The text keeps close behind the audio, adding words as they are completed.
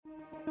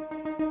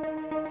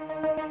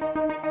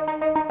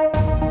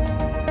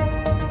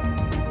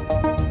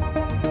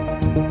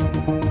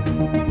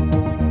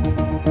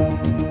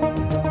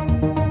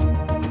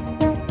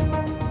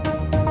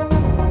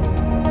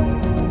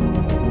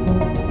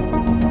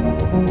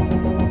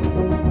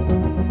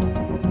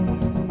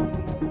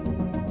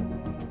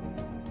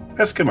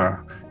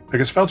Ysgyma,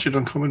 agus feltrid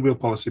an Commonweal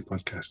Policy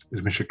Podcast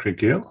is Misha Craig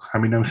Gale,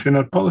 having now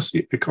Chinad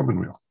Policy a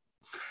Commonweal.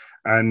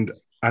 And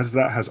as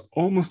that has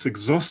almost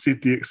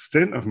exhausted the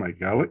extent of my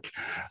Gaelic,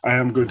 I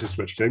am going to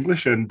switch to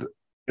English and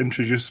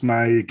introduce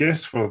my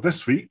guest for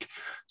this week,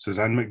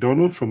 Suzanne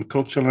MacDonald from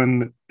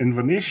Cultarlann,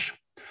 Inverness,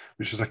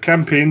 which is a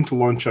campaign to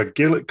launch a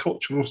Gaelic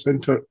Cultural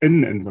Centre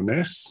in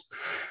Inverness.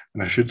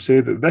 And I should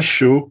say that this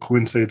show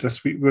coincides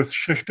this week with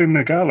Shichting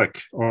na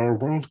Gaelic, or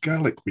World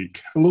Gaelic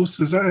Week. Hello,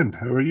 Suzanne.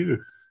 How are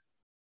you?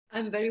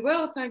 I'm very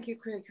well, thank you,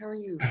 Craig. How are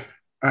you?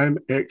 I'm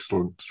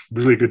excellent.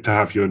 Really good to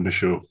have you on the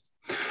show.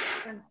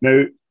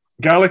 Now,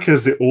 Gaelic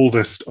is the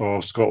oldest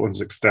of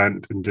Scotland's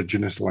extant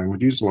Indigenous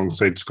languages,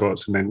 alongside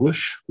Scots and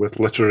English, with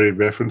literary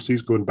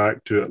references going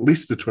back to at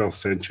least the 12th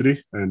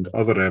century and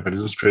other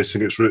evidence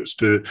tracing its roots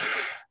to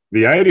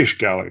the Irish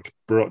Gaelic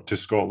brought to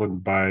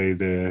Scotland by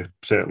the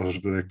settlers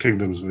of the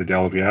kingdoms of the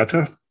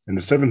Dalriata in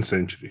the 7th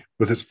century,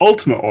 with its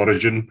ultimate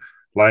origin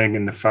lying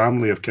in the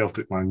family of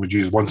Celtic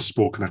languages once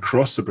spoken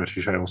across the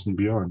British Isles and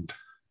beyond.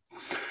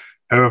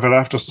 However,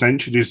 after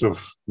centuries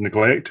of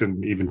neglect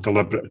and even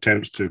deliberate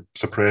attempts to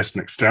suppress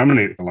and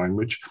exterminate the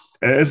language,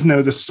 it is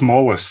now the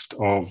smallest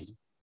of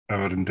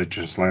our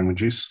Indigenous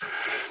languages.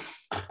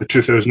 The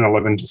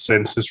 2011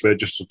 census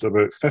registered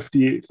about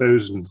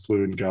 58,000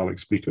 fluent Gaelic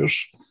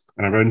speakers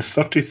and around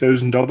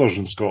 30,000 others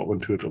in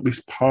Scotland who are at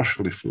least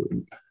partially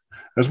fluent,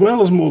 as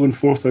well as more than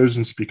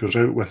 4,000 speakers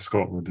out with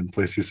Scotland in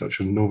places such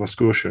as Nova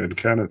Scotia and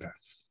Canada.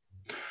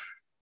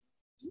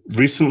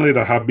 Recently,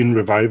 there have been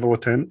revival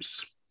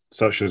attempts,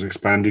 such as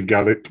expanded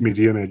Gaelic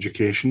medium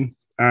education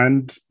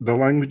and the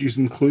language's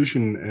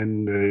inclusion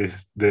in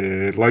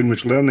the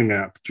language learning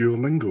app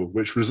Duolingo,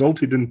 which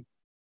resulted in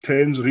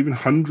tens or even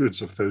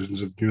hundreds of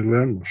thousands of new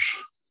learners.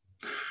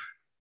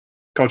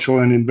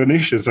 Cultarlann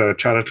Inverness is a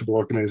charitable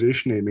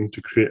organisation aiming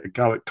to create a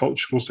Gaelic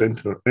cultural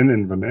centre in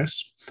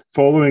Inverness,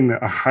 following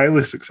a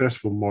highly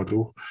successful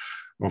model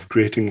of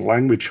creating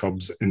language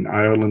hubs in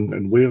Ireland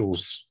and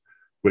Wales,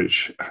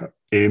 which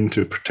aim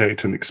to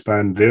protect and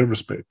expand their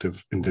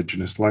respective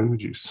Indigenous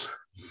languages.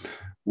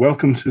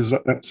 Welcome,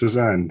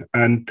 Suzanne.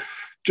 And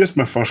just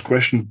my first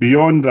question,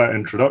 beyond that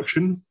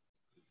introduction,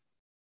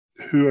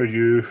 who are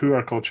you, who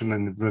are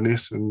Cultarlann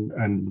Inverness,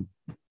 and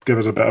give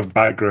us a bit of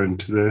background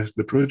to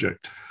the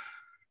project.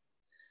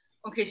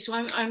 Okay, so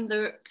I'm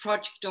the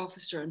project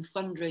officer and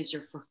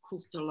fundraiser for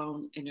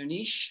Cultarlann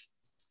Inverness.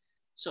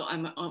 So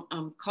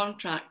I'm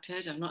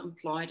contracted, I'm not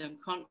employed, I'm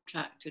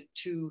contracted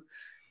to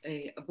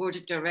a board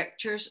of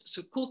directors.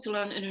 So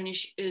Cultarlann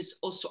Inverness is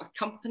also a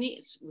company.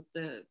 It's with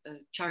the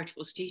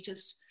charitable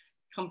status,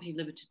 company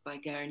limited by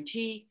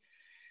guarantee.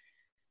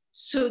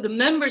 So the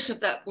members of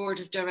that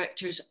board of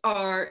directors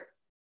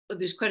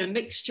there's quite a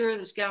mixture.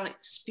 There's Gaelic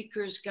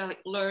speakers, Gaelic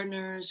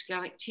learners,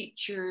 Gaelic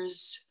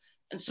teachers,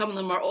 and some of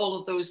them are all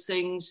of those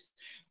things.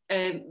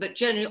 But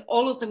generally,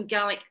 all of them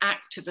Gaelic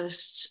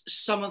activists.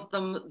 Some of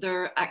them,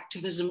 their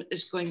activism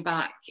is going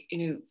back,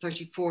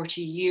 30,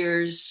 40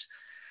 years.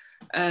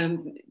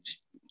 2,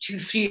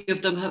 3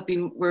 of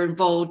them were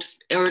involved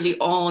early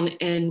on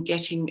in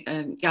getting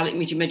Gaelic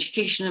medium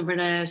education in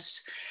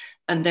Inverness,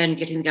 and then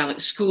getting the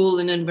Gaelic school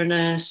in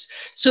Inverness.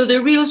 So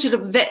they're real sort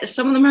of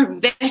some of them are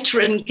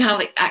veteran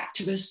Gaelic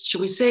activists,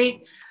 shall we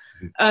say.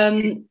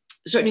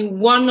 Certainly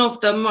one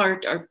of them,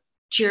 our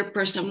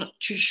chairperson, I'm not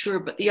too sure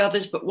about the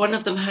others, but one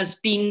of them has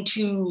been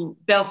to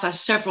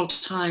Belfast several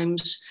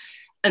times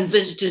and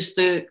visited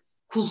the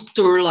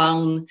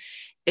Cultarlann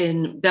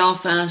in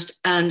Belfast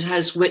and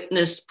has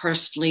witnessed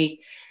personally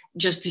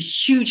just the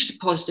hugely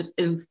positive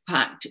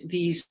impact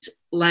these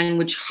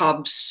language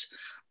hubs,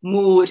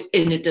 Mód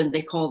Inedan,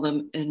 they call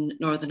them in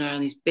Northern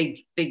Ireland, these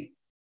big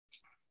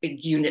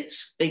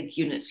units,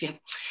 yeah.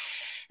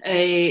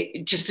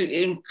 Just an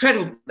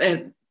incredible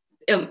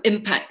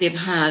impact they've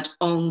had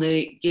on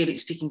the Gaelic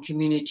speaking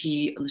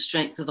community, on the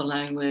strength of the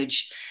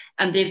language.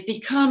 And they've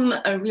become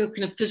a real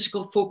kind of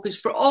physical focus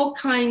for all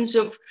kinds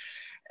of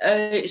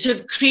sort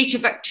of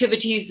creative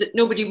activities that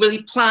nobody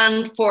really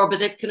planned for, but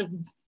they've kind of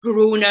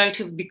grown out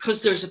of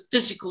because there's a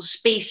physical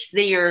space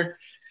there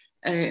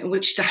in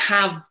which to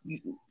have,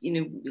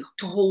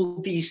 to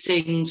hold these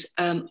things,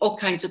 all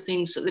kinds of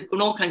things. So they've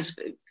got all kinds of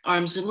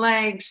arms and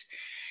legs.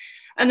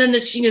 And then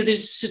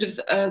there's sort of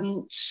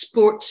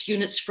sports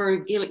units for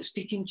Gaelic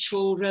speaking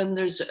children.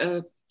 There's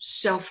a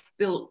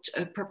self-built,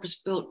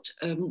 purpose-built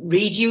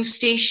radio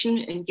station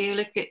in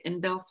Gaelic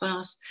in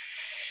Belfast.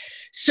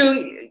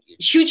 So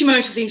huge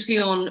amount of things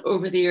going on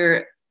over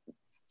there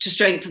to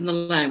strengthen the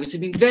language. They've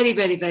been very,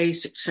 very, very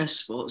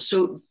successful.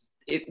 So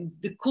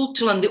the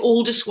Cultarlann, the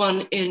oldest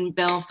one in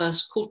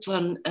Belfast,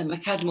 Cultarlann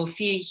Academy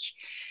Fiach,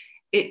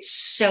 it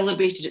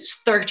celebrated its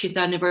 30th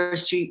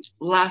anniversary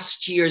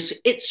last year. So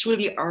it's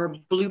really our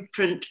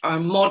blueprint,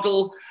 our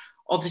model.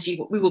 Obviously,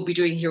 what we will be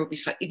doing here will be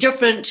slightly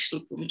different.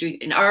 We'll be doing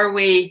it in our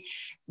way,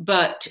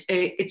 but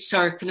it's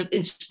our kind of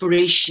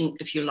inspiration,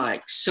 if you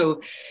like.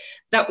 So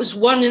that was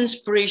one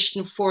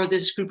inspiration for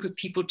this group of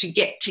people to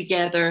get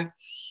together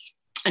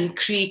and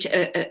create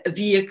a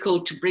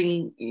vehicle to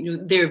bring,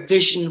 their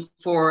vision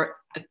for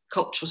a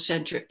Cultural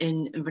Centre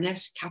in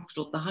Inverness,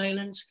 capital of the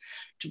Highlands,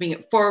 to bring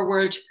it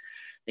forward.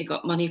 They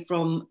got money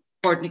from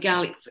Board na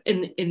Gaelic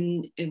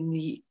in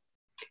the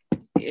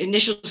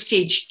initial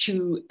stage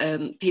to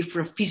pay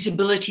for a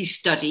feasibility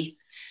study,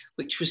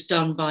 which was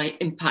done by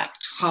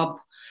Impact Hub,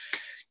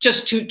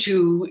 just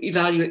to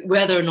evaluate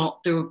whether or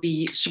not there would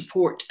be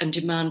support and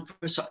demand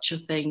for such a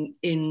thing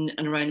in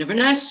and around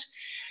Inverness.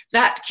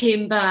 That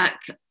came back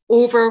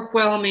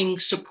overwhelming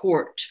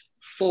support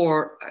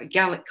for a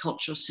Gaelic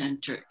Cultural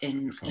Centre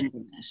in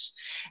Inverness,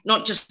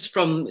 not just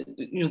from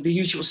the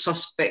usual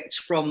suspects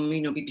from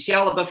BBC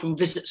Alba, from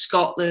Visit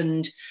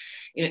Scotland,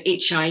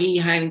 HIE,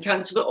 Highland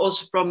Council, but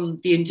also from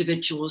the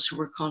individuals who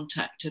were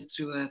contacted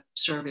through a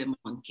survey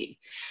monkey.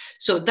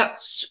 So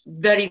that's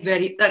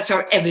that's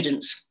our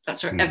evidence.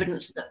 That's our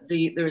evidence that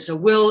there is a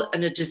will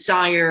and a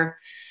desire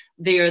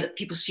there, that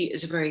people see it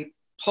as a very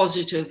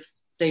positive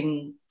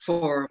thing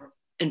for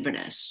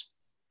Inverness.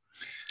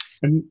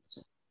 And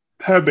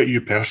how about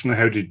you personally?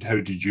 How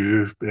did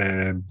you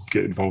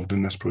get involved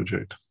in this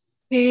project?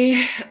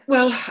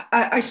 Well,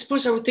 I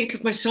suppose I would think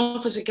of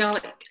myself as a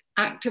Gaelic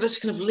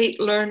activist, kind of late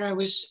learner. I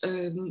was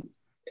in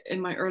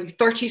my early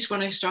 30s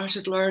when I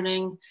started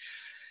learning.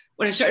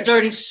 When I started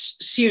learning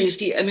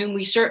seriously, I mean,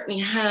 we certainly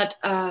had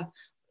a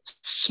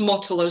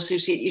smottle, as you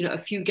say, a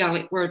few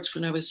Gaelic words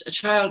when I was a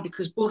child,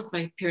 because both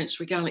my parents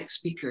were Gaelic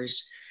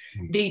speakers.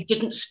 They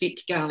didn't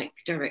speak Gaelic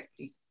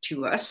directly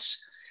to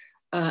us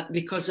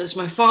because, as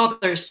my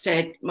father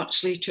said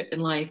much later in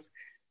life,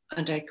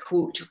 and I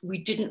quote, "We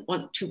didn't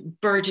want to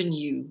burden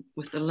you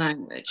with the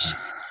language."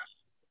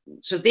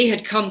 So they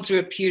had come through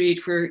a period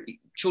where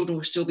children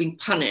were still being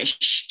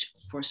punished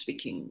for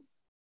speaking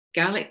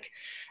Gaelic.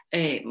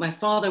 My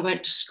father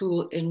went to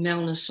school in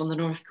Melness on the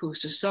north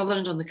coast of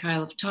Sutherland on the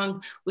Kyle of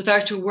Tongue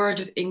without a word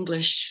of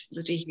English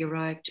the day he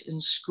arrived in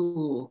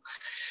school.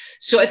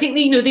 So I think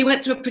they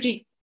went through a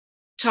pretty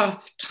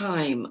tough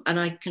time, and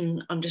I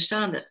can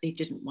understand that they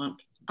didn't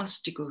want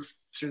us to go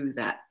through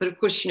that. But of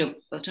course, by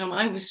the time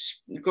I was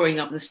growing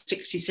up in the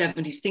 60s,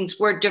 70s, things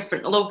were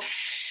different. Although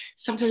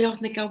sometimes I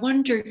often think, I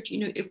wondered,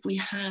 if we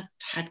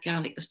had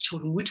Gaelic as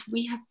children, would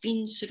we have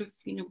been sort of,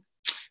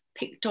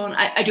 picked on?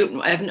 I don't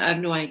know. I have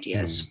no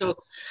idea. So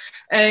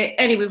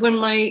anyway, when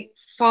my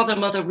father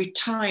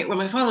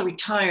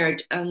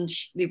retired and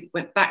they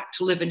went back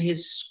to live in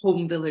his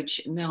home village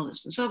in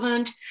Melness in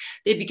Sutherland,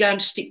 they began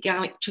to speak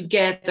Gaelic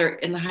together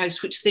in the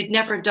house, which they'd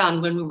never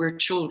done when we were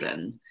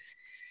children.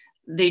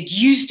 They'd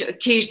used it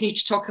occasionally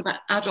to talk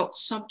about adult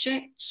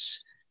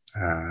subjects.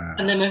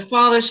 And then my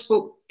father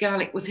spoke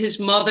Gaelic with his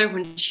mother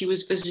when she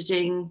was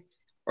visiting,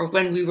 or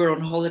when we were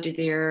on holiday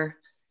there.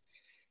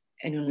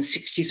 And in the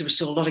 60s, there were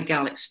still a lot of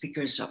Gaelic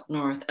speakers up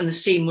north. And the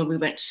same when we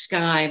went to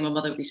Skye, my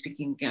mother would be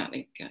speaking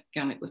Gaelic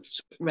with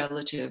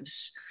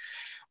relatives.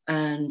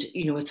 And,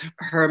 with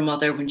her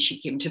mother when she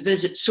came to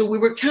visit. So we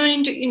were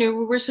we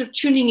were sort of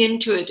tuning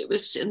into it. It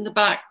was in the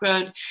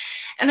background.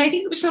 And I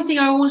think it was something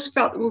I always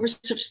felt that we were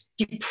sort of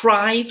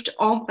deprived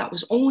of. That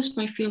was always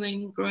my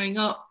feeling growing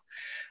up.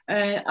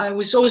 I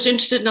was always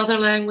interested in other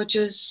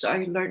languages. I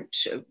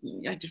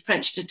did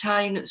French and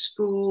Italian at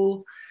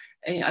school.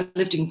 I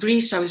lived in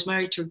Greece. I was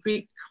married to a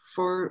Greek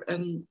for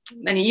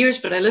many years,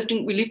 but we lived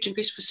in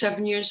Greece for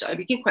 7 years. I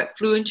became quite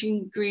fluent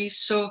in Greece.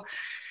 So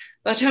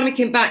by the time I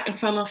came back and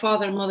found my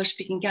father and mother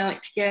speaking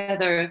Gaelic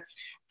together,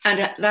 and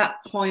at that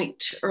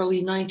point,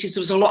 early 90s,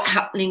 there was a lot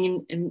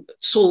happening in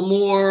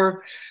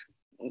Solmore,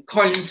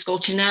 Cultarlann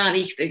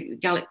Scolcinati, the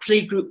Gaelic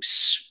group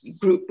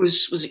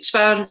was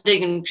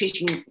expanding and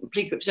creating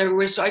playgroups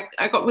everywhere. So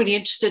I got really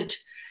interested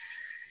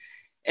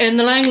in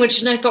the language,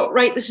 and I thought,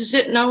 right, this is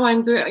it. Now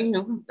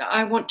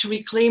I want to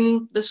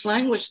reclaim this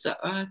language that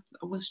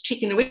was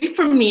taken away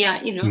from me.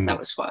 That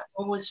was what I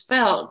always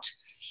felt.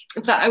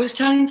 In fact, I was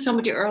telling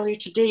somebody earlier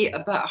today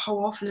about how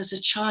often as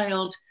a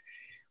child,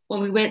 when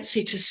we went,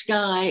 say, to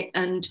Skye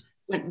and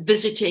went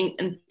visiting,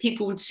 and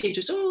people would say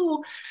to us,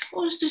 oh,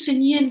 is this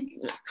in Ian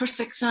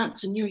Kirstach's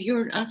aunts, and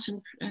your aunts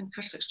and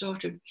Kirstach's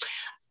daughter?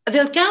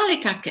 They'll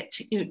Gaelic it.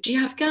 Do you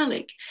have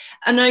Gaelic?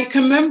 And I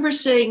can remember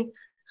saying,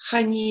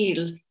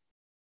 Chanil,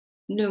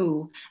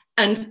 no,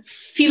 and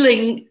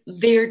feeling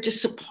their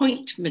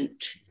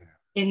disappointment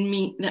in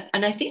me.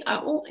 And I think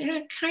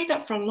I carried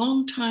that for a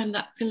long time,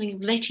 that feeling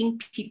of letting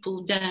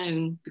people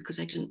down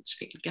because I didn't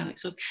speak Gaelic.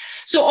 So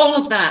all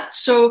of that.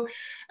 So,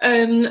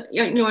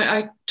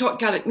 I taught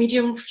Gaelic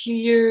medium for a few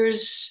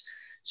years.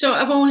 So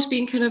I've always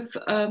been kind of,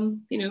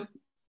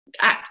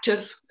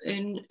 active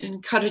in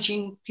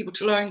encouraging people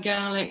to learn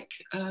Gaelic.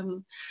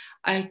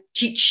 I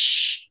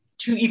teach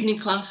 2 evening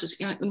classes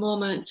at the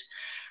moment.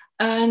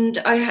 And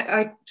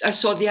I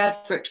saw the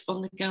advert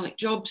on the Gaelic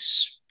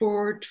Jobs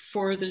Board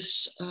for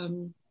this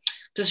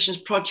position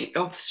as project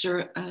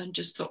officer, and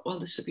just thought, well,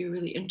 this would be a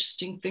really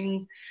interesting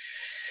thing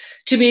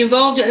to be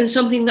involved in, and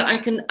something that I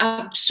can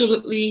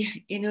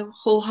absolutely,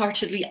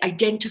 wholeheartedly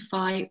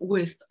identify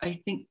with.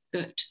 I think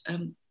that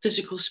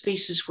physical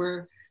spaces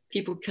where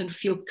people can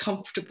feel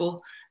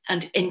comfortable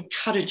and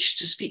encouraged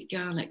to speak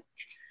Gaelic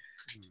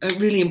are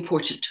really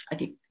important. I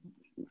think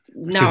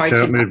now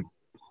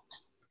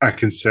I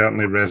can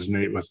certainly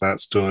resonate with that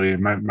story.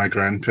 My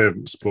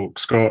grandparents spoke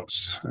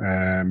Scots,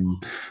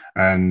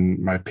 and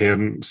my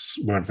parents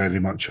were very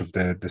much of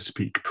the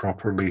speak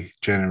properly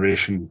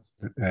generation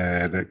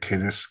that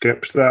kind of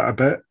skipped that a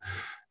bit.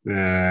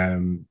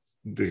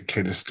 They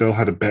kind of still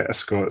had a bit of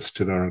Scots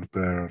to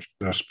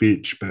their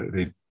speech, but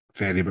they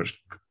very much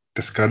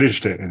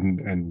discouraged it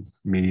in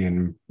me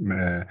and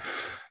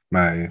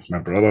my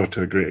brother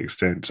to a great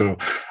extent. So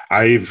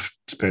I've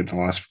spent the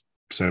last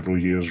several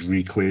years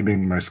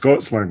reclaiming my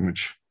Scots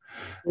language.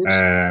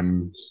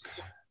 Now,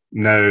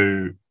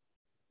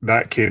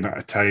 that came at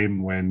a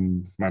time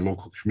when my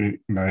local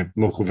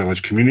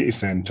village community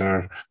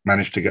centre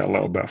managed to get a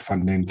little bit of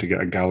funding to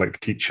get a Gaelic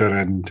teacher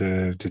in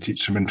to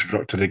teach some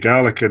introductory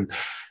Gaelic, and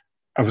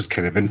I was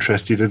kind of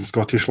interested in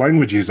Scottish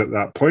languages at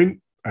that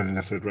point. And then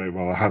I said, right,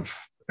 well, I have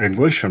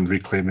English, I'm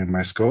reclaiming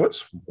my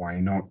Scots, why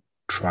not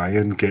try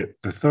and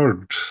get the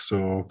third?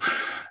 So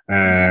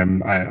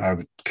I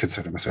would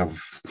consider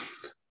myself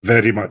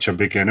very much a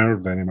beginner,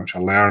 very much a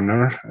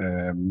learner,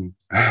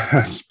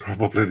 as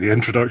probably the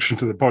introduction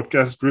to the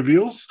podcast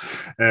reveals.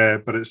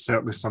 But it's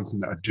certainly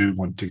something that I do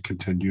want to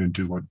continue and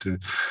do want to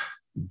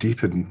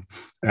deepen.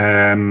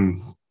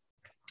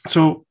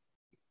 So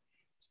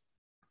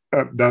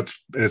that's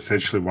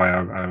essentially why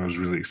I was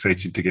really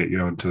excited to get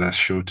you onto this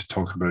show to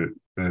talk about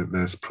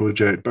this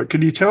project. But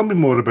can you tell me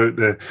more about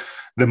the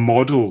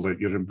model that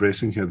you're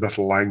embracing here, this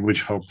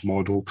language hub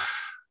model?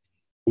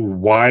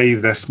 Why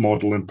this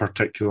model in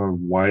particular,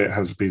 why it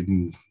has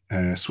been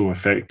so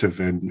effective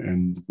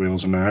in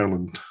Wales and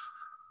Ireland?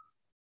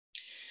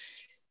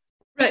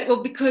 Right,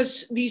 well,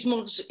 because these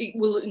models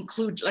will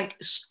include like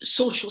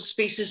social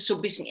spaces, so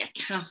basically a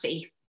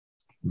cafe.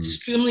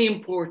 Extremely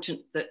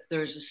important that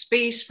there's a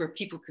space where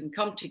people can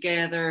come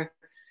together,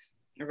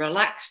 a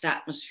relaxed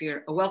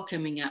atmosphere, a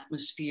welcoming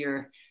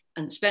atmosphere,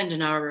 and spend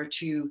an hour or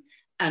two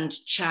and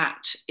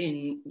chat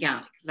in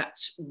Gaelic.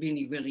 That's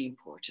really, really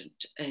important.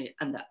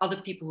 And that other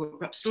people who are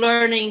perhaps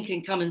learning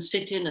can come and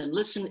sit in and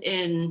listen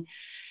in,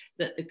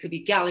 that there could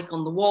be Gaelic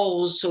on the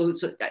walls. So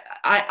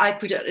I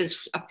put it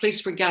as a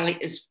place where Gaelic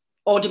is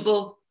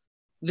audible,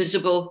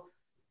 visible,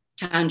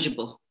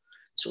 tangible.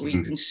 So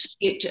you can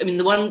skate. I mean,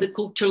 the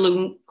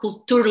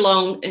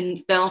Cultarlann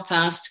in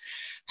Belfast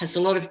has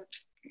a lot of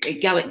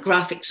Gaelic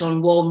graphics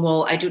on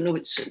wall. I don't know,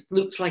 it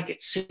looks like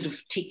it's sort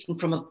of taken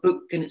from a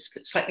book and it's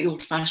slightly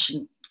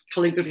old-fashioned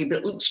calligraphy, but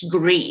it looks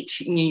great.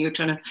 You're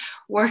trying to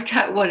work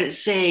out what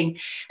it's saying.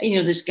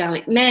 And, there's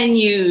Gaelic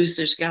menus,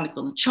 there's Gaelic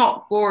on the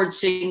chalkboard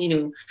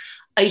saying,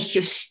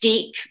 Eiche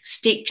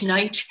steak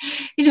night,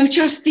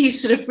 just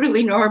these sort of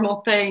really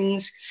normal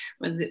things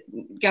with the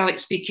Gaelic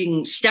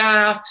speaking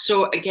staff.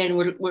 So again,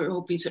 we're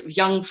hoping sort of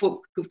young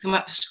folk who've come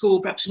out of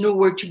school perhaps know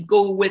where to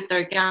go with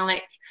their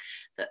Gaelic,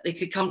 that they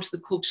could come to the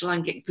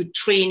Cultarlann, get good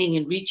training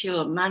in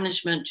retail and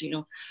management,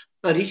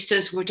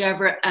 baristas,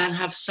 whatever, and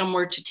have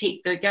somewhere to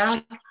take their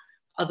Gaelic.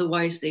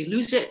 Otherwise, they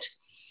lose it.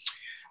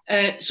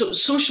 So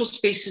social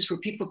spaces where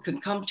people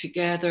can come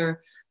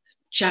together,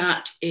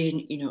 chat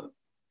in,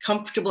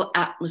 comfortable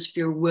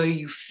atmosphere where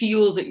you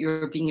feel that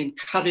you're being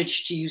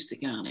encouraged to use the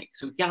Gaelic.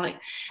 So Gaelic,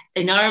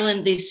 in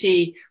Ireland, they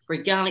say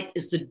where Gaelic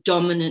is the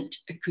dominant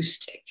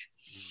acoustic.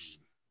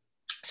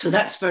 So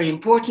that's very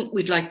important.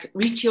 We'd like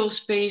retail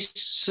space.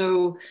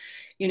 So,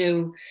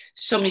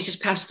 somebody's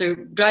just passed their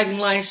driving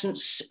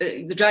license,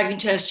 the driving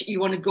test, you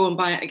want to go and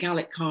buy a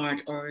Gaelic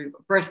card, or a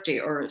birthday,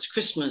 or it's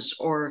Christmas,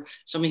 or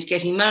somebody's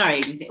getting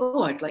married. And you think,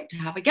 I'd like to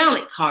have a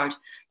Gaelic card.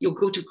 You'll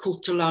go to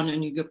Cultarlann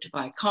and you go to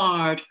buy a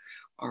card,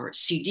 or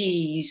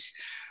CDs,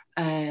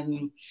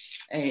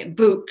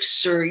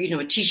 books, or,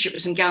 a t-shirt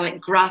with some Gaelic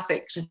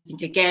graphics. I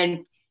think,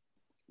 again,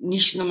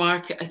 niche in the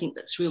market, I think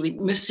that's really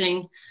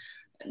missing.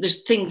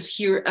 There's things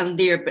here and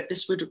there, but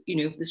this would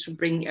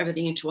bring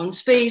everything into one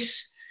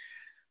space.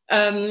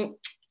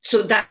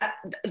 So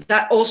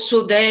that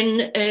also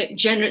then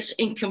generates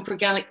income for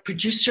Gaelic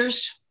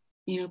producers,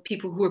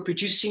 people who are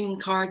producing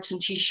cards and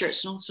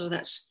t-shirts. And also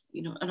that's,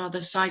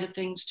 another side of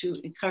things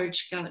to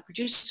encourage Gaelic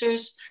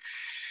producers.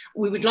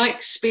 We would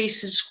like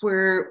spaces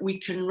where we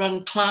can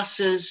run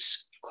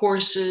classes,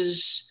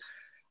 courses,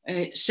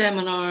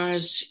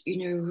 seminars,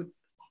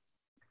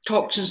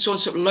 talks and so on,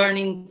 sort of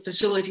learning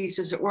facilities,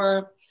 as it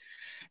were,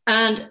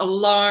 and a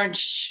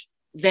large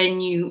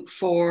venue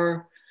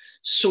for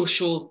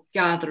social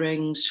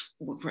gatherings,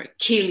 for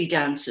ceilidh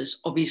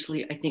dances,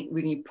 obviously, I think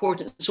really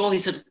important. So all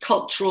these sort of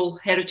cultural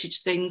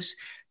heritage things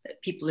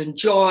that people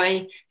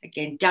enjoy,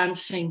 again,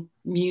 dancing,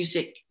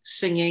 music,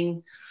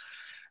 singing.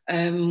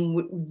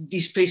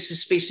 These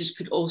spaces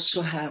could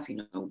also have,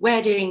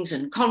 weddings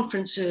and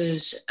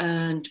conferences,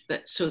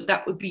 so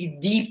that would be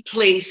the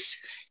place.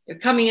 You're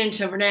coming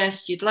into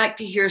Inverness, you'd like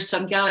to hear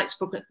some Gaelic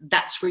spoken,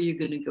 that's where you're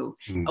going to go.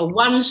 A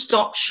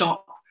one-stop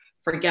shop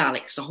for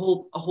Gaelics, a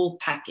whole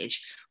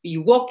package.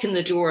 You walk in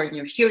the door and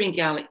you're hearing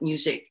Gaelic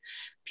music,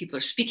 people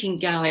are speaking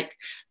Gaelic,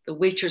 the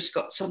waiter's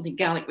got something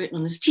Gaelic written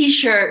on his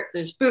t-shirt,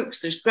 there's books,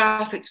 there's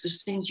graphics,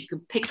 there's things you can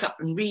pick up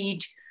and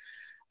read.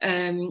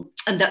 And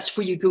that's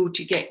where you go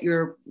to get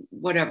your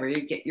whatever.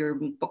 You get your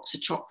box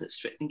of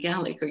chocolates written in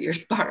Gaelic, or your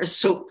bar of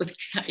soap with,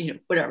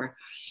 whatever.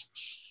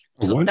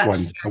 I want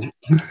one.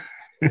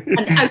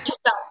 And out of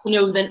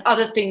that, then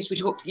other things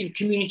we'd hope,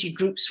 community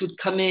groups would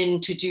come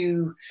in to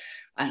do,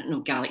 I don't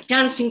know, Gaelic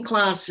dancing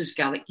classes,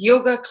 Gaelic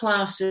yoga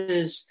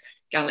classes,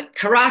 Gaelic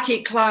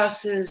karate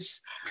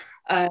classes,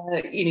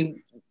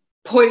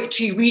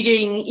 poetry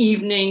reading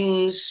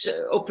evenings,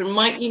 open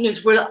mic,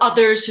 where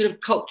other sort of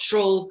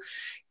cultural,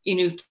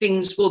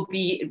 things will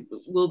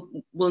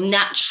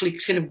naturally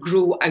kind of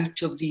grow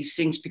out of these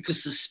things,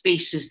 because the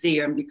space is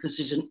there and because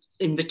there's an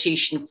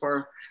invitation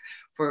for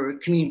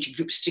community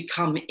groups to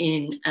come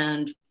in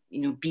and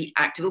be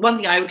active. One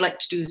thing I would like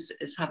to do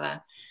is have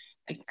a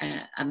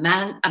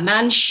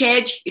man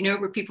shed,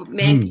 where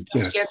men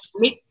yes.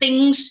 make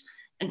things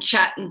and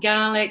chat in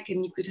Gaelic,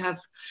 and you could have,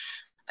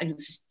 I know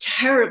this is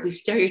terribly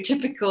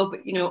stereotypical,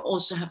 but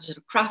also have sort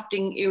of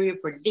crafting area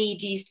for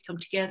ladies to come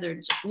together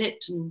and sort of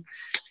knit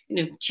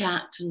and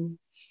chat. And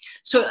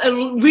so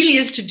it really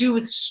is to do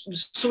with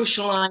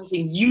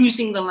socializing,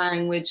 using the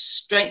language,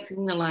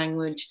 strengthening the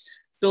language,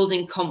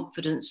 building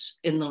confidence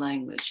in the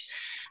language,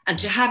 and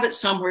to have it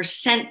somewhere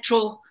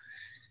central,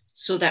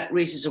 so that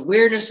raises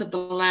awareness of the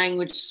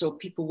language. So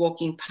people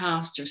walking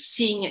past are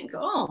seeing it and go,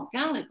 oh,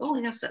 Gaelic, oh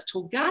yes, that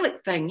whole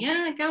Gaelic thing.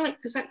 Yeah, Gaelic,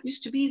 because that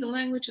used to be the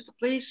language of the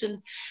place.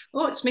 And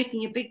it's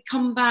making a big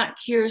comeback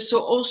here. So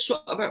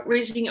also about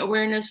raising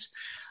awareness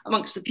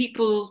amongst the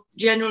people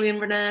generally in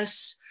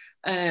Inverness,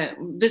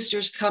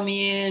 visitors coming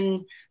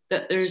in,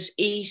 that there's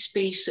a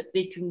space that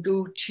they can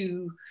go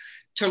to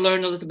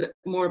learn a little bit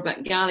more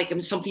about Gaelic. I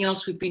mean, something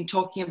else we've been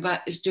talking about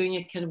is doing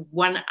a kind of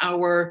 1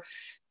 hour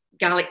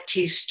Gaelic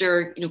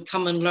taster,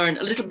 come and learn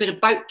a little bit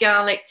about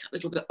Gaelic, a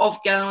little bit of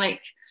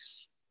Gaelic,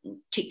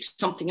 take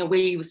something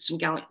away with some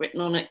Gaelic written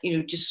on it,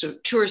 just so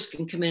tourists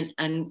can come in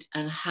and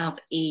have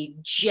a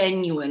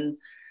genuine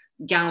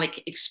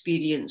Gaelic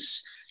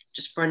experience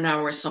just for an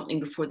hour or something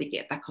before they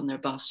get back on their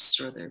bus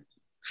or their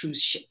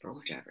cruise ship or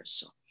whatever.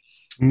 So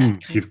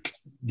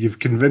you've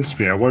convinced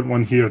me. I want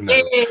one here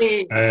now.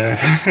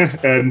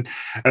 And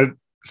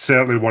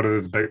certainly one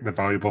of the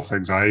valuable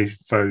things I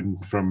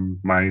found from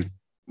my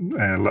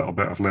little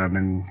bit of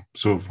learning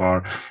so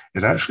far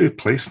is actually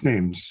place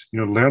names.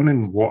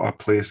 Learning what a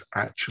place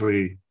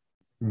actually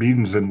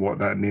means and what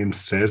that name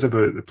says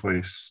about the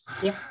place.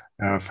 Yeah,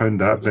 I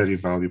found that very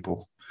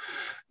valuable.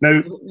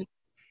 Now,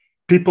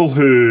 people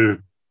who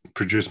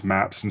produce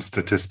maps and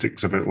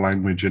statistics about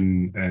language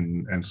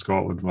in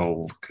Scotland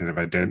will kind of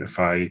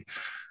identify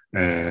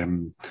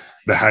the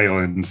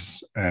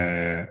Highlands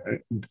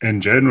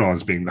in general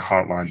as being the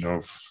heartland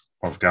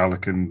of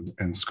Gaelic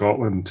in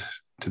Scotland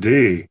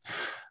today.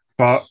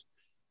 But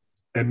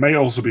it might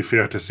also be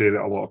fair to say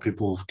that a lot of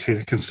people kind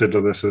of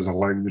consider this as a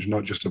language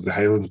not just of the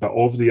Highlands, but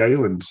of the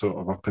island, sort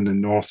of up in the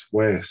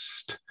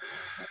northwest.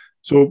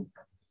 So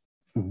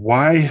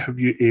why have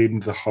you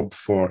aimed the hub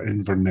for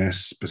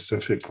Inverness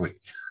specifically?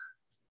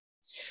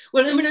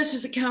 Well, Inverness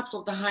is the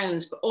capital of the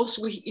Highlands, but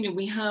also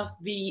we have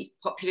the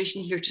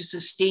population here to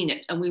sustain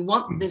it, and we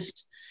want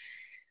this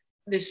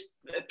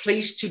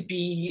place to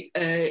be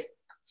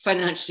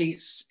financially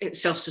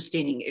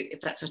self-sustaining, if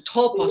that's at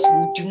all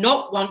possible. We do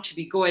not want to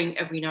be going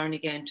every now and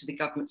again to the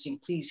government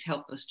saying, please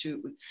help us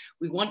too.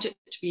 We want it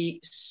to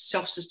be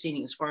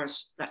self-sustaining as far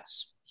as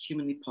that's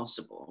humanly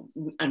possible.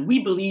 And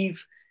we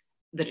believe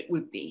that it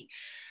would be.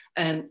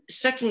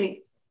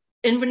 Secondly,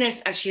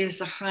 Inverness actually has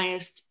the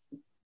highest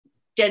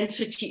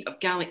density of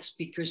Gaelic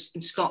speakers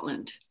in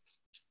Scotland.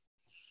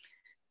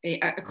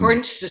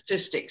 According to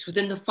statistics,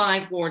 within the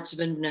 5 wards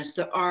of Inverness,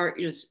 there are,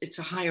 it's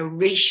a higher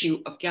ratio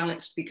of Gaelic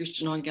speakers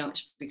to non-Gaelic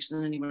speakers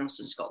than anywhere else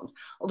in Scotland.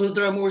 Although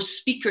there are more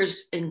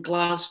speakers in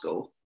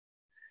Glasgow,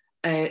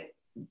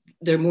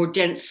 they're more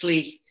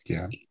densely,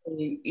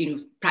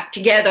 packed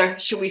together,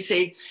 shall we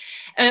say.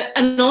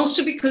 And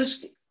also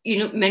because,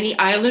 many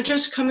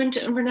islanders come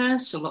into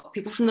Inverness, a lot of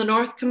people from the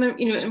north come in,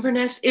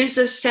 Inverness is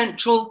a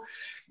central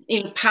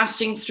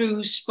passing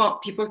through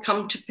spot. People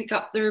come to pick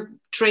up their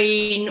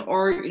train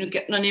or,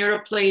 get on an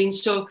aeroplane.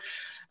 So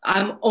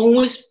I'm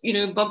always,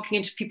 bumping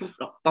into people,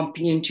 not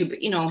bumping into, but,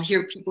 I'll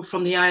hear people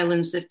from the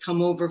islands that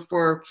come over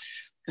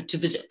to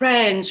visit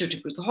friends or to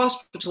go to the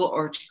hospital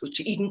or to go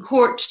to Eden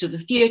Court, to the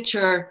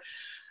theatre.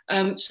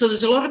 So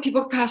there's a lot of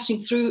people passing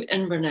through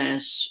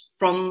Inverness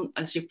from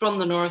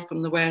the north,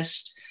 from the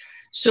west.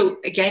 So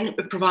again, it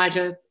would provide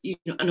an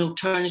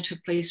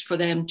alternative place for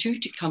them too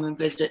to come and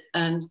visit.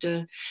 And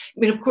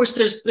of course,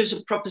 there's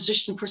a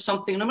proposition for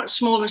something on a much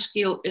smaller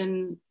scale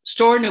in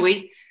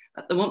Stornoway.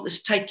 At the moment,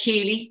 there's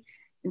Tykeely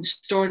in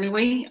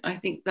Stornoway. I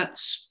think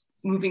that's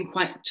moving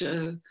quite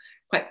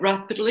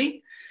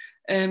rapidly.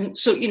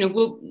 So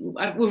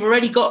we've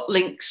already got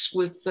links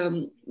with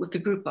the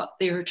group up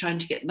there trying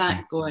to get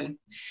that going.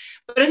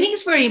 But I think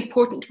it's very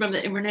important to remember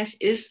that Inverness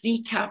is the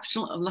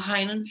capital of the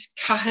Highlands.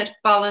 Caithfear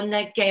Balla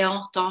na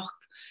Gaeltach.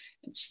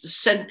 It's the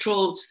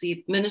central, it's the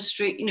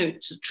administrative,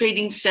 it's a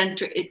trading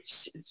centre.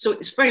 So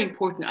it's very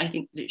important, I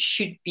think, that it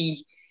should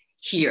be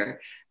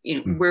here.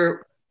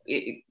 We're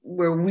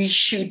where we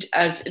should,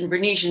 as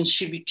Invernessians,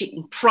 should be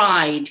taking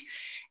pride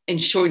in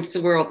showing to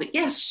the world that,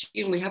 yes,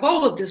 we have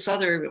all of this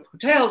other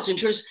hotels and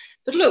tours,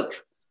 but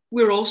look,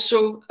 we're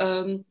also,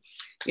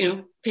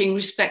 paying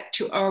respect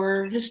to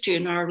our history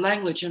and our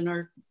language and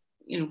our,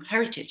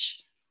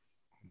 heritage.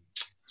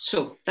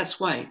 So that's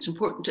why it's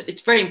important.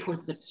 It's very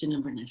important that it's in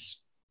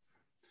Inverness.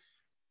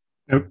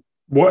 Now,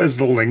 what is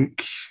the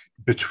link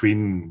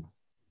between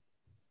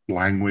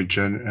language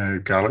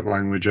and Gaelic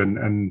language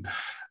and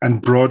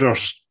broader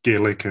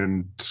Gaelic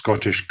and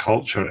Scottish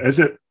culture? Is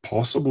it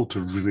possible to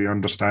really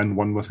understand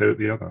one without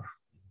the other?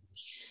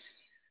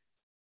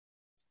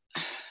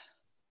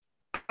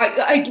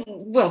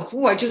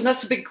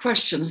 That's a big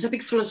question. It's a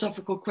big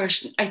philosophical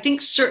question. I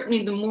think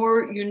certainly the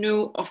more you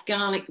know of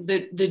Gaelic,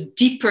 the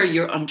deeper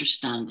your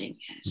understanding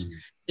is,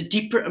 the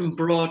deeper and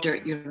broader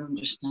your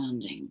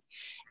understanding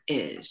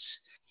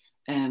is.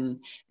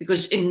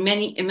 Because in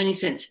many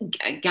sense,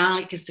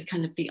 Gaelic is the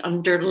kind of the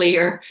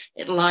underlayer.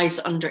 It lies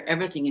under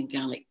everything in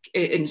Gaelic,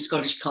 in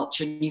Scottish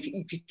culture. And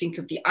if you think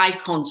of the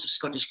icons of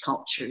Scottish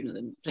culture,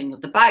 the playing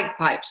of the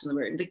bagpipes and the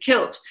wearing the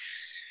kilt,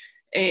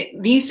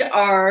 these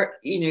are,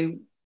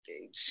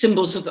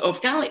 symbols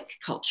of Gaelic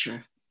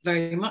culture,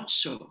 very much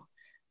so.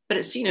 But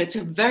it's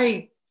a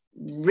very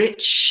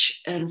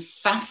rich and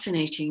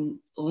fascinating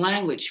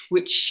language,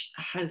 which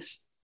has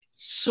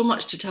so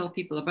much to tell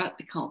people about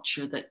the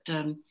culture that,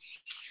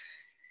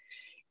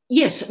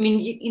 yes, I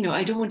mean,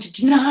 I don't want to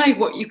deny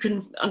what you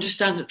can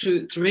understand it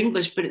through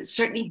English, but it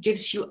certainly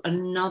gives you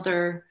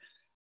another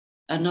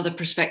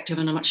perspective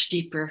and a much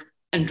deeper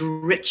and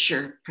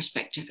richer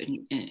perspective,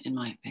 in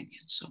my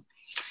opinion. So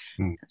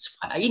that's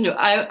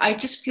why, I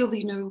just feel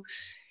that,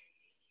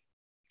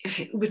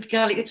 with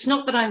Gaelic, it's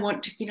not that I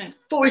want to,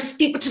 force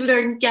people to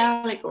learn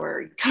Gaelic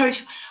or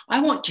encourage. I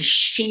want to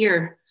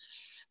share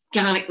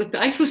Gaelic with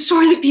people. I feel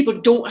sorry that people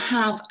don't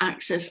have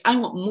access. I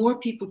want more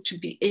people to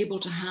be able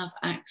to have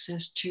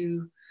access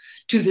to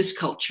this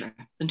culture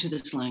and to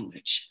this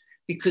language,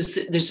 because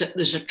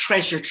there's a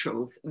treasure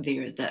trove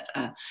there that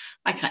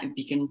I can't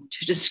begin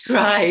to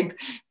describe,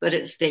 but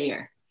it's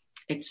there.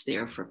 It's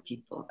there for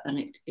people,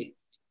 and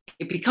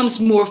it becomes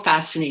more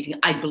fascinating,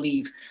 I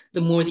believe, the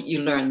more that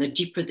you learn, the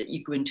deeper that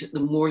you go into it, the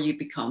more you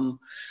become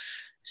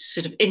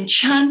sort of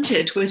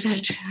enchanted with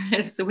it.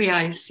 Is the way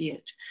I see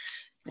it.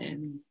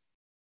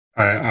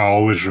 I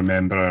always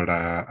remember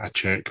a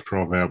Czech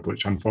proverb,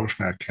 which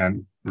unfortunately I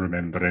can't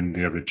remember in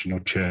the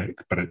original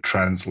Czech, but it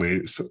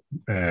translates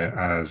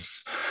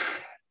as,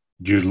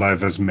 you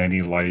live as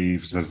many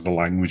lives as the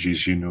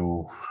languages you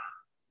know.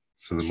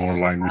 So the more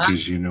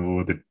languages you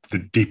know, the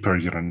deeper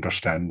your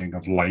understanding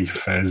of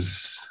life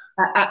is.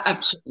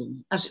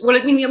 Absolutely.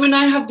 Well, I mean,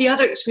 I have the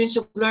other experience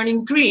of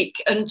learning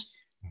Greek, and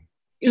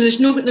there's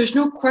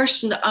no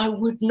question that I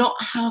would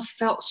not have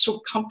felt so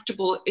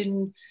comfortable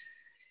in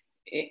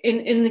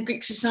the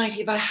Greek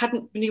society if I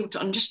hadn't been able to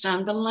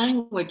understand the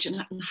language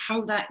and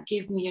how that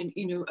gave me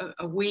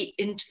a way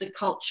into the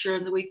culture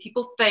and the way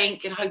people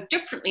think and how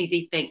differently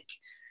they think,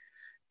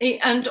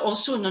 and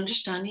also an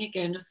understanding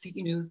again of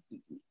the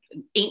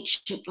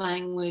ancient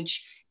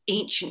language,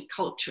 ancient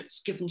culture.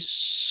 It's given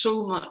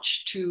so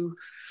much to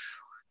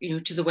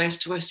the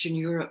West, to Western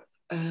Europe.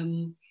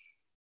 And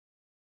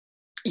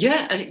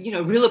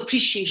real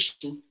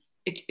appreciation.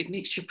 It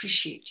makes you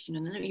appreciate, and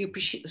then you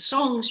appreciate the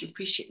songs, you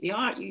appreciate the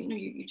art,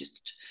 you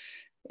just,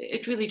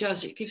 it really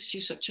does. It gives you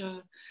such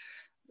a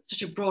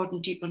broad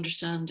and deep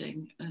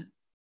understanding and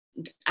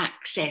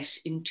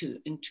access into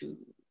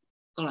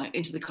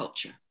the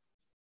culture.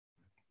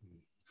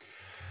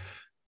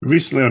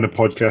 Recently on a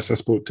podcast, I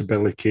spoke to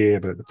Billy Kay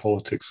about the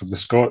politics of the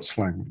Scots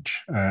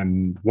language.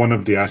 And one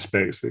of the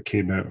aspects that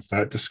came out of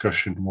that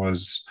discussion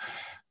was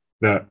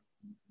that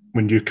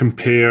when you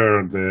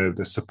compare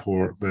the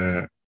support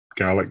that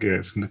Gaelic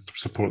gets and the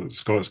support that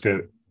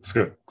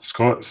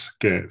Scots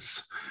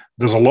gets,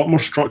 there's a lot more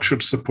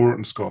structured support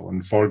in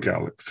Scotland for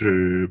Gaelic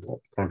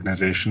through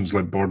organisations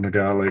like Born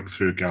Gaelic,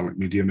 through Gaelic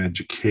medium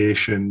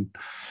education.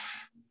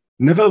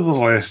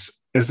 Nevertheless,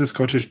 is the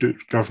Scottish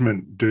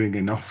government doing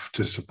enough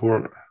to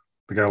support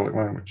the Gaelic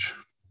language?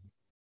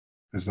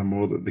 Is there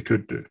more that they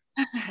could do?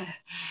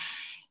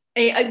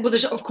 Well,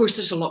 there's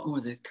a lot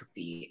more that could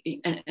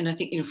be, and I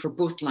think for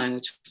both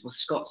languages, both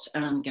Scots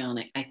and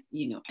Gaelic, I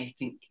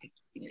think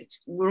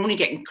we're only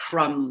getting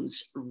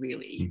crumbs,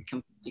 really.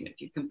 If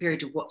you compare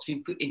to what's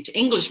been put into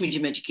English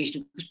medium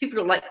education, because people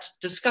don't like to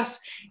discuss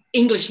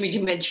English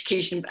medium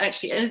education, but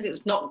actually anything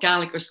that's not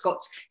Gaelic or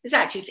Scots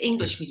it's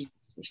English medium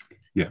education.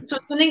 Yeah. So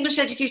it's an English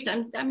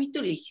education.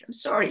 I'm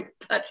sorry,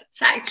 but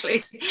it's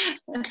actually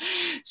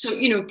so.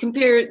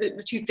 Compare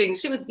the two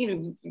things. Same with if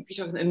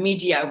you're talking about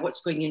media,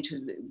 what's going into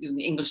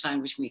the English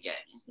language media,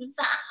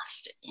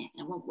 vast.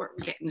 What we're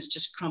getting is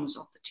just crumbs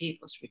off the table.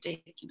 It's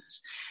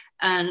ridiculous,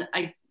 and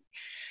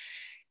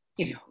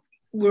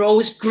we're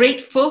always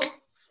grateful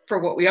for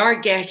what we are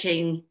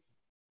getting,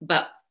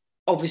 but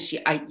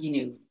obviously, I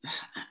think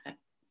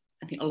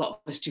think a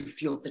lot of us do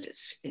feel that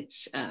it's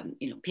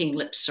paying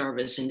lip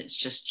service, and it's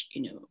just,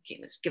 okay,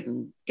 let's give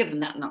them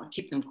that and not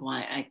keep them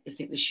quiet. I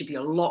think there should be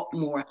a lot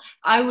more.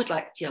 I would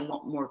like to see a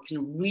lot more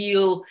kind of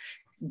real,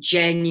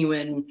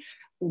 genuine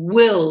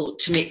will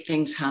to make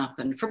things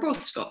happen for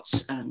both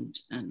Scots and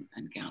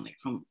Gaelic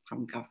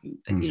from government.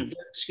 But the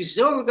excuses,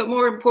 we've got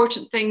more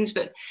important things,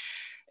 but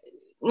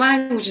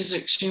language is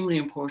extremely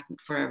important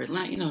for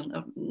everything.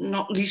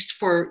 Not least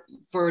for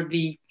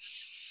the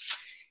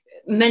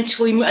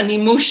mental and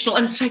emotional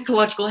and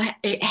psychological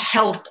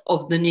health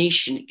of the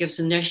nation. It gives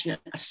the nation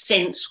a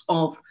sense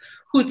of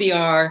who they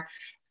are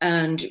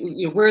and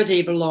where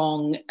they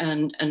belong,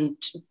 and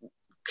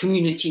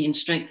community and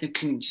strength of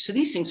community. So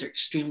these things are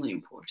extremely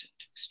important.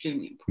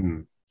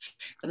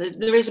 But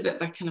there is a bit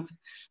of a kind of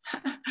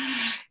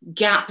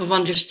gap of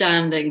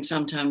understanding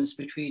sometimes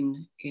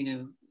between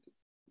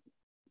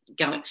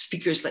Gaelic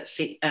speakers, let's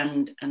say,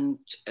 and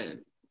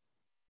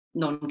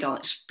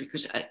non-Gaelic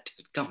speakers at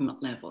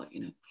government level.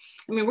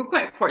 We're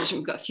quite fortunate.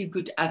 We've got a few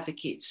good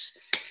advocates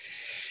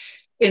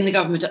in the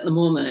government at the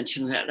moment.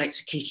 Like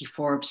Katie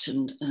Forbes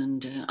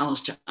and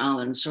Alistair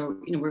Allen. So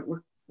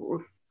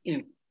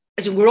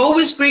we're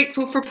always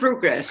grateful for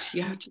progress.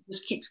 You have to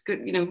just keep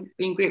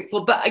being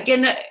grateful. But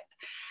again,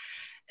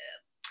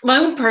 my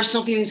own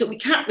personal feeling is that we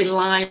can't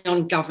rely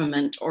on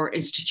government or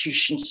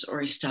institutions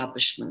or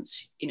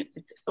establishments.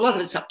 A lot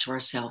of it's up to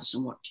ourselves,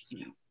 and what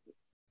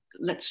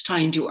let's try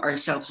and do it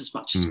ourselves as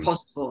much as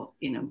possible.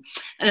 And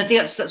I think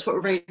that's what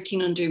we're very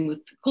keen on doing with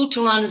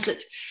Cultarlann, is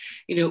that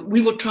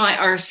we will try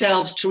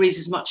ourselves to raise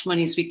as much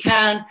money as we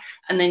can,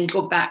 and then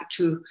go back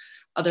to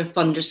other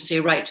funders and say,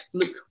 right,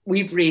 look,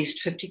 we've raised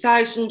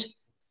 50,000,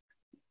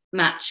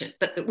 match it,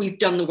 but that we've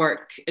done the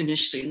work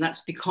initially, and that's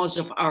because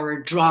of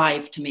our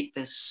drive to make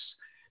this,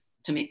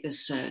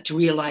 to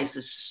realize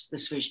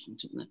this vision,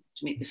 to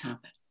make this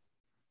happen.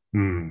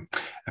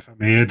 If I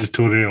may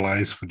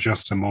editorialize for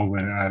just a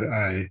moment,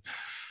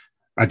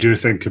 I do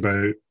think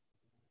about,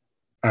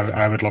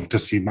 I would love to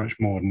see much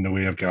more in the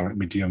way of Gaelic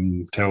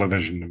medium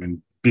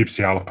television.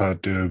 BBC Alpha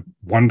do a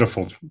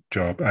wonderful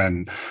job,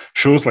 and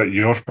shows like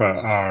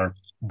Yorpa are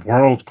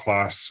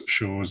world-class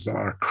shows that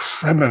are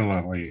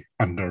criminally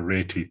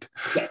underrated.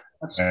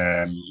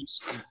 Yeah,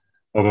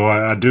 although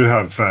I do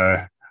have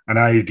an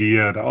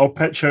idea that I'll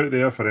pitch out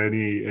there for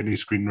any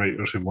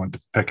screenwriters who want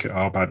to pick it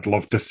up. I'd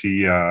love to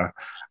see a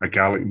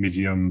Gaelic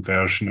medium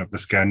version of the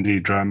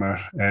Scandi drama,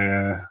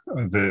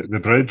 the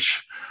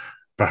Bridge.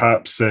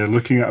 Perhaps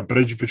looking at a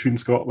bridge between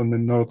Scotland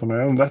and Northern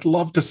Ireland. I'd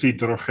love to see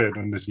Drogheda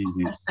on the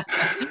TV.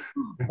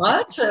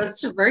 Well,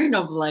 that's a very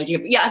novel idea.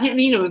 But yeah, I think,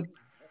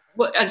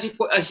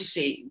 as you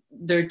say,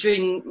 they're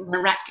doing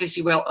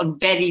miraculously well on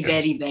very,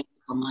 very, very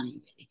little money,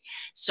 really.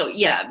 So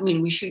yeah,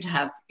 we should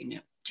have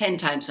 10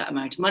 times that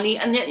amount of money.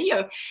 And then,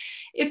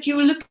 if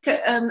you look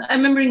at, I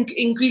remember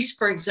in Greece,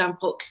 for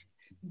example,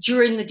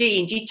 during the day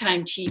in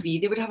daytime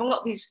TV, they would have a lot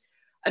of these,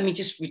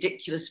 just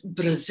ridiculous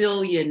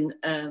Brazilian,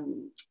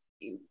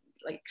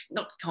 like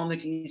not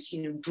comedies,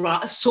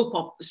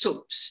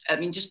 soaps.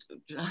 Just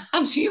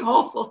absolutely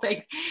awful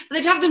things. But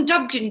they'd have them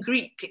dubbed in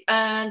Greek,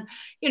 and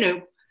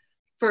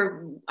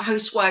for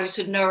housewives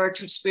who had an hour or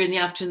two to spare in the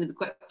afternoon, they'd be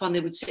quite fun. They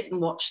would sit and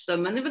watch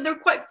them, and they were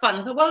quite fun.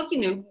 I thought, well,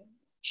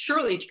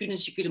 surely to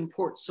goodness you could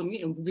import some,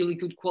 really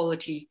good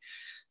quality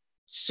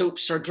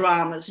soaps or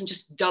dramas and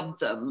just dub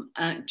them,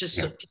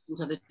 so people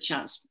have the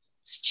chance.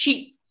 It's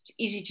cheap, it's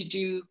easy to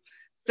do.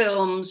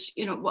 Films,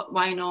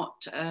 why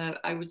not?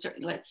 I would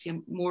certainly like to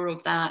see more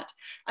of that,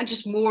 and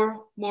just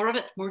more of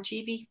it, more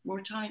TV, more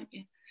time.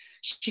 Yeah.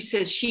 She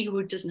says she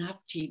who doesn't have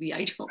TV,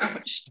 I don't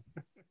watch.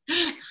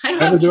 I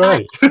don't have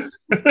time.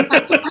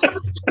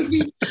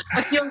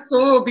 I feel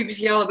so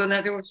BBC Alba that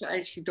I don't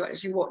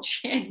actually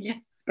watch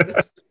any.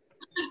 Just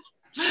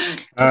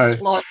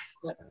flawed.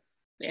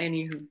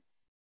 Anywho.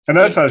 And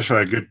that's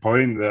actually a good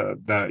point,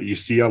 that you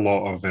see a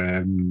lot of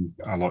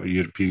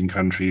European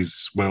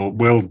countries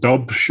will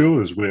dub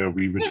shows where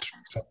we would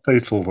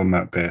subtitle them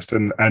at best,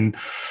 and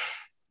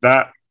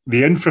that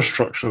the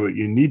infrastructure that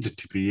you need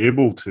to be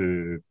able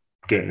to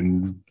get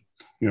in,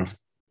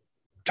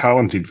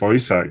 talented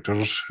voice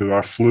actors who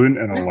are fluent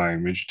in a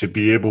language to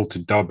be able to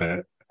dub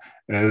it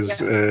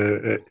is,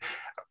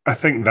 I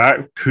think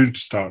that could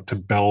start to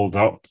build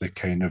up the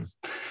kind of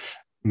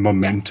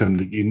momentum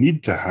that you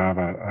need to have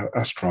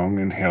a strong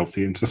and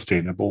healthy and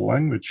sustainable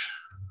language.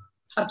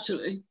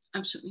 Absolutely.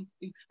 And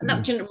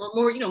that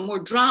more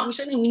drama. We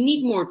certainly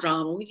need more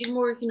drama. We need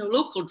more,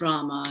 local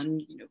drama,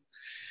 and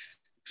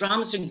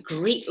drama's a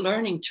great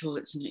learning tool.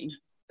 It's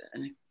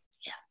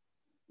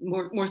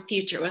more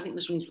theatre. I think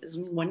there's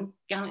one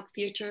Gaelic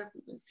theatre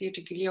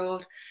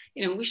Gilead.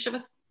 We should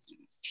have a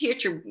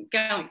theatre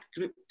Gaelic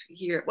group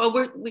here. Well,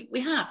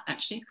 we have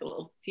actually a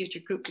little theatre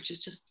group which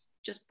is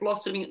just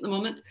blossoming at the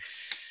moment.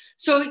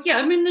 So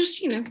yeah, there's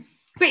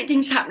great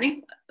things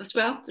happening as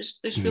well.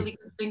 There's really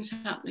good things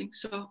happening.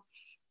 So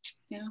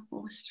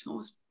always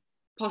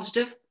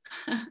positive.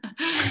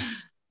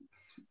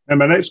 And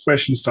my next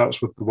question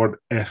starts with the word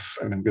if,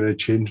 and I'm going to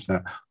change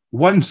that.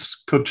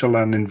 Once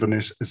Cultarlann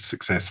Inverness is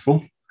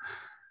successful,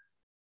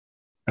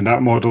 And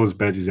that model is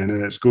bedded in,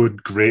 and it's going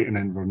great in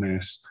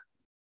Inverness.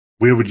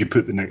 Where would you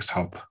put the next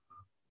hub?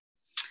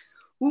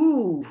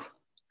 Ooh.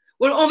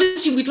 Well,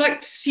 obviously, we'd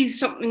like to see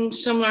something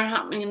similar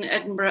happening in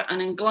Edinburgh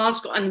and in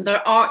Glasgow. And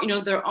there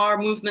are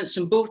movements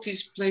in both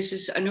these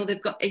places. I know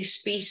they've got a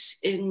space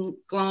in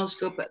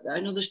Glasgow, but I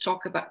know there's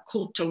talk about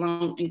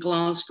Cultarlann in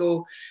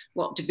Glasgow. A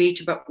lot of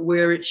debate about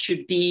where it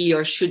should be,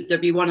 or should there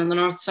be one on the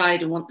north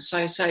side and one on the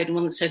south side, and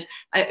one that said,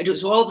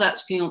 so all of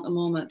that's going on at the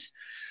moment.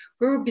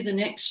 Where would be the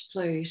next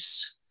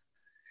place?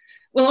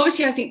 Well,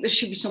 obviously, I think there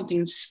should be something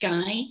in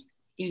Skye,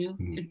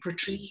 in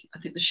Portree. I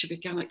think there should be a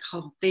Gaelic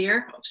hub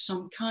there of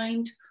some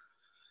kind.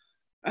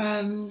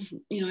 I know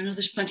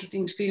there's plenty of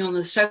things going on in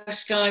the South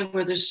Skye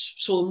where there's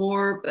so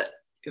more, but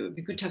it would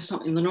be good to have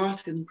something in the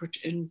north in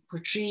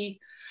Portree.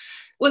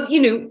 Well,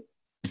 the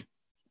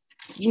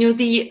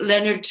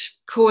Leonard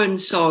Cohen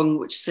song,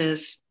 which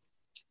says,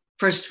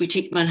 first we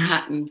take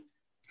Manhattan,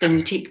 then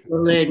we take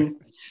Berlin.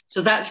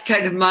 So that's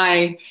kind of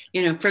my,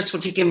 first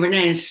we'll take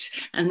Inverness,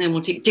 and then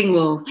we'll take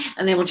Dingwall,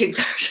 and then we'll take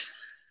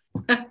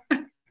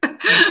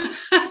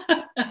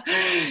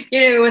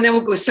and then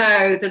we'll go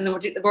south, and then we'll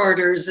take the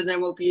borders, and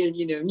then we'll be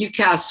in,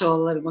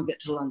 Newcastle, and we'll get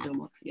to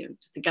London.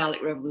 The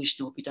Gaelic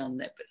Revolution will be done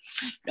there. But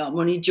no, I'm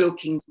only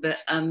joking. But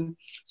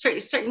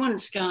certainly one in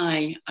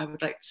Skye I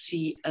would like to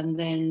see. And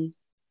then,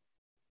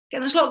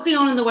 again, there's a lot going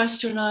on in the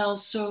Western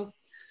Isles. So,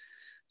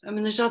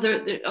 there's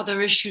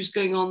other issues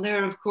going on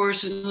there, of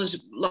course. And there's a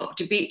lot of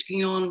debate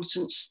going on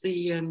since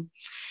the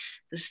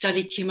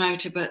study came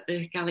out about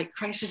the Gaelic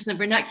crisis in the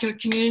vernacular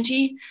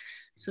community.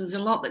 So there's a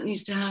lot that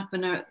needs to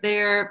happen out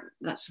there.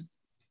 That's a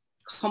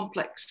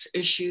complex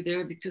issue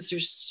there because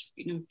there's,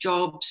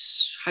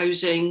 jobs,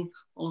 housing,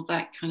 all of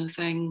that kind of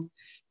thing.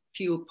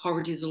 Fuel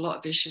poverty, there's a lot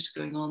of issues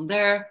going on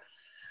there.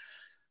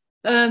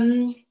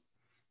 I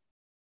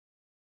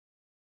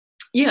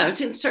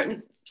think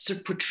certainly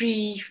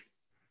Portree.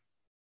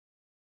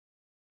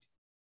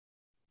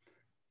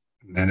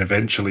 And then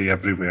eventually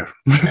everywhere.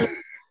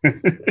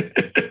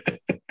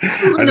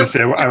 As I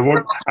say, I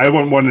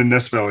want one in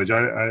this village.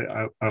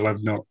 I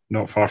live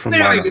not far from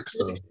Lanark.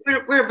 So.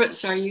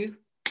 Whereabouts are you?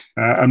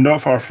 I'm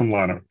not far from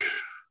Lanark.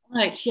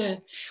 Right, yeah.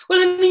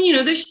 Well,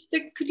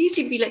 there could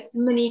easily be like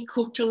mini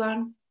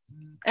Cultarlann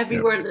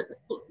everywhere,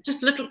 yep.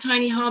 Just little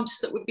tiny hubs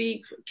that would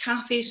be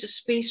cafes, a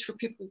space for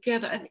people to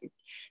gather. And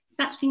it's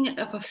that thing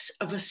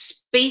of a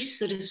space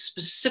that is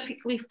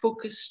specifically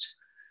focused,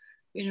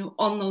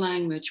 on the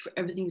language, where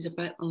everything's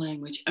about the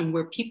language, and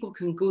where people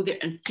can go there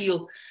and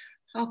feel,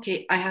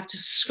 okay, I have to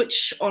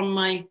switch on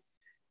my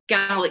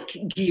Gaelic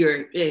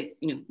gear,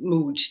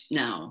 mode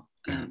now,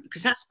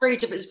 because that's very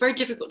difficult. It's very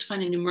difficult to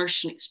find an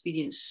immersion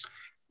experience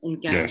in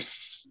Gaelic.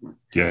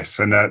 Yes,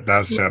 and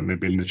that's certainly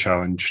been the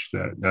challenge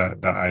that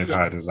I've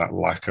had, is that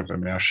lack of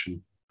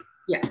immersion.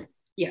 Yeah.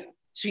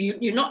 So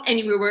you're not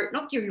anywhere where,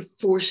 not you're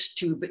forced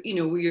to, but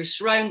where you're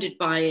surrounded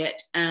by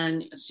it,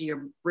 and so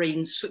your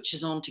brain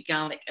switches on to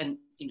Gaelic, and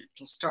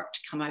it'll start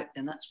to come out.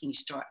 Then that's when you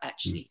start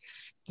actually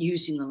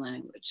using the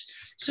language.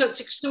 So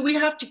we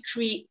have to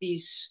create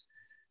these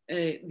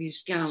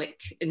Gaelic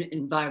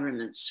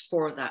environments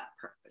for that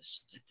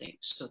purpose, I think.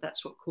 So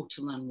that's what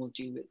Cultarlann will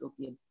do. It will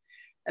be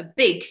a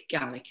big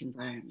Gaelic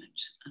environment.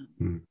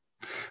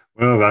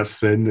 Well, that's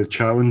then the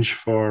challenge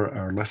for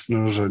our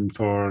listeners and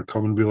for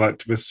Commonweal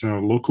activists in our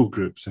local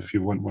groups. If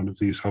you want one of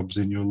these hubs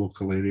in your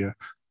local area,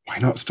 why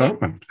not start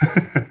one?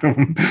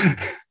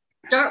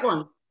 Start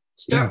one,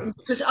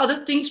 because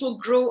other things will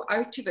grow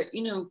out of it.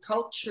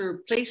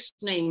 Culture, place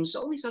names,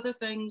 all these other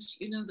things,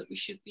 that we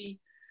should be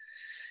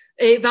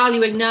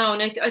valuing now.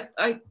 And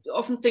I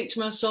often think to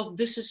myself,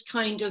 this is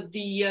kind of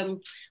the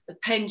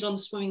pendulum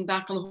swimming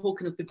back on the whole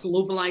kind of the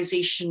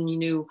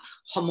globalization,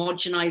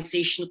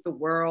 homogenization of the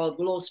world.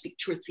 We'll all speak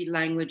 2 or 3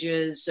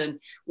 languages, and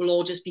we'll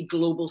all just be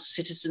global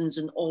citizens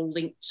and all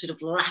linked sort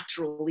of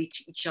laterally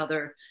to each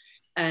other.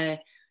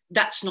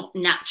 That's not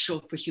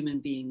natural for human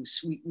beings.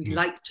 We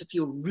like to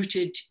feel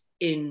rooted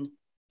in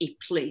a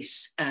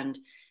place, and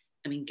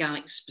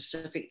Gaelic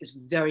specific is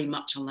very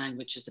much a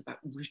language that's about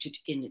rooted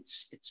in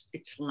its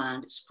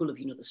land. It's full of,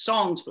 the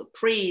songs, full of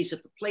praise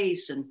of the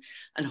place and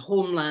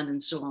homeland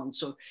and so on.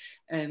 So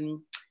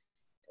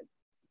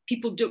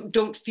people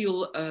don't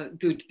feel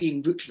good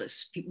being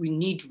rootless. We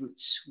need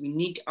roots. We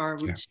need our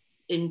roots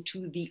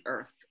into the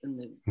earth and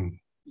the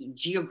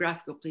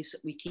geographical place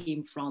that we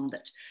came from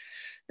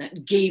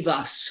that gave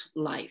us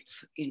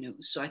life,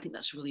 So I think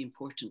that's really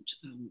important.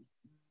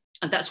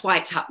 And that's why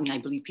it's happening. I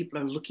believe people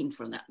are looking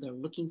for that. They're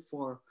looking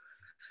for a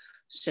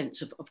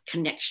sense of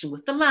connection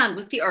with the land,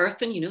 with the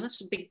earth. And,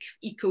 that's a big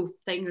eco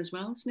thing as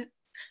well, isn't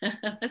it?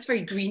 That's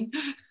very green.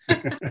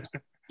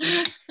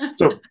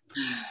 So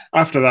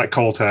after that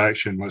call to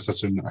action, let's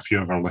assume that a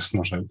few of our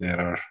listeners out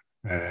there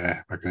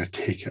are going to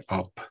take it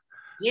up.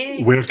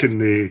 Yeah. Where can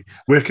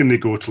they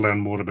go to learn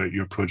more about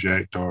your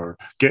project or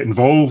get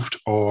involved,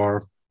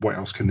 or what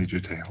else can they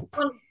do to help?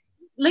 Well,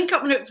 link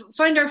up and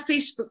find our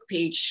Facebook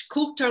page,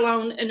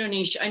 Cultarlann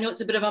Innernish. I know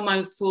it's a bit of a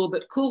mouthful,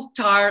 but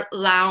Cultarlann,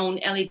 Lann,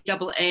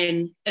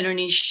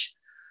 Innernish.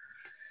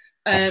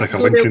 I'll stick a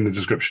link in the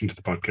description to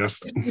the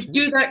podcast.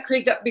 Do that,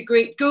 Craig. That'd be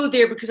great. Go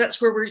there, because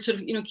that's where we're sort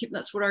of, keeping.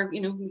 That's where our,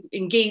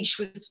 engaged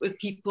with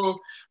people.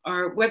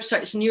 Our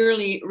website's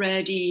nearly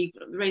ready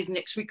the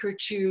next week or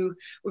two.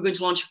 We're going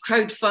to launch a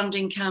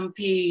crowdfunding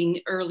campaign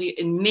early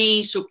in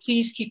May. So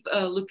please keep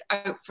a look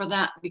out for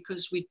that,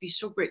 because we'd be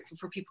so grateful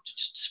for people to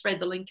just spread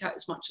the link out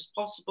as much as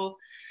possible.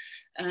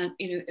 And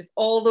if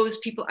all those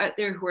people out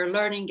there who are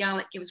learning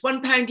Gaelic give us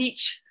 £1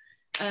 each,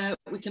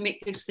 we can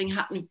make this thing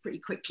happen pretty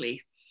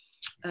quickly.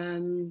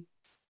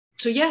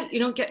 So yeah,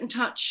 get in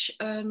touch.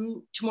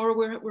 Tomorrow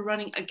we're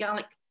running a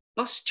Gaelic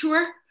bus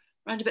tour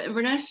around a bit in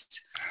Inverness.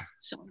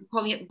 So I'm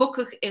calling it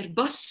Bucach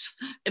Bus,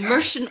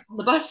 immersion on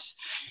the bus.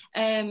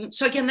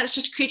 So again, that's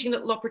just creating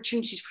little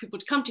opportunities for people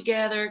to come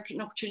together,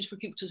 creating opportunities for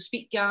people to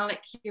speak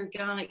Gaelic, hear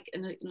Gaelic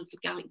in a little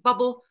Gaelic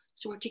bubble.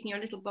 So we're taking our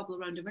little bubble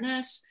around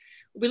Inverness.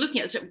 We'll be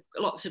looking at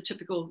lots of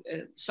typical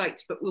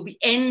sites, but we'll be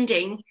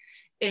ending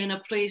in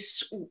a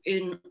place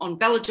on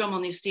Belladrum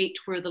on the estate,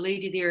 where the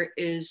lady there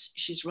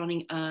she's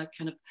running a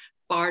kind of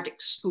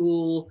bardic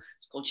school.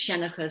 It's called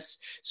Shenachas.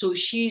 So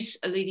she's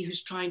a lady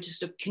who's trying to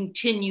sort of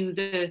continue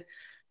the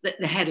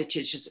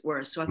heritage, as it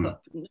were. So I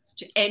thought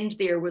to end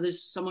there, where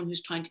there's someone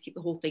who's trying to keep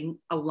the whole thing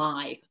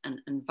alive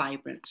and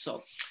vibrant.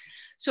 So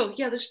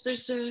yeah, there's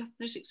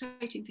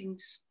exciting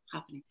things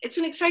happening. It's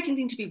an exciting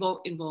thing to be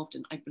involved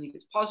in. I believe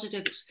it's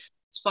positive, it's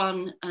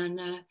fun,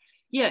 and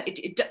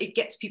it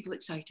gets people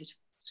excited.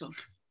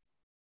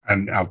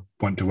 And I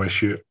want to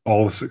wish you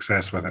all the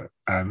success with it.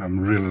 I'm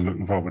really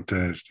looking forward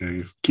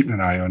to keeping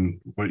an eye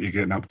on what you're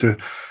getting up to,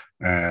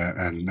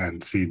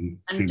 and seeing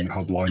the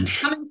hub launch.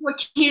 Coming to a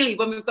Keeley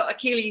when we've got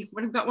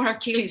one of our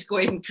Keeleys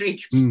going,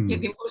 Craig. You'll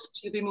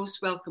be most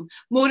welcome.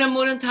 More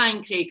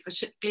time, Craig, for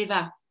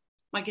Gleva.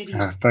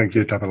 Thank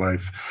you, Tap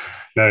Life.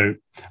 Now,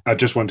 I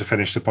just want to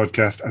finish the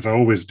podcast, as I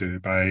always do,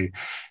 by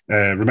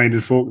reminding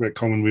folk that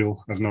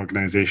Commonweal as an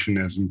organisation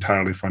is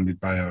entirely funded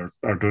by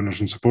our donors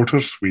and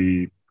supporters.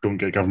 We don't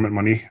get government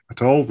money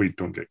at all. We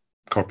don't get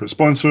corporate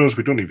sponsors.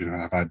 We don't even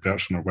have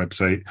adverts on our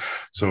website.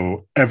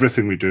 So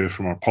everything we do,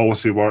 from our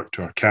policy work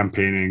to our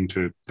campaigning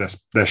to this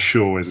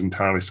show, is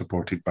entirely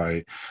supported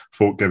by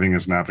folk giving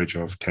us an average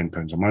of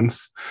 £10 a month.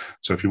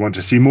 So if you want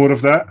to see more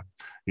of that,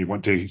 you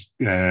want to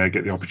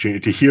get the opportunity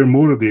to hear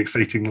more of the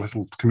exciting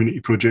little community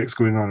projects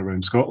going on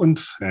around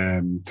Scotland,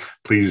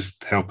 please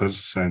help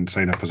us and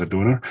sign up as a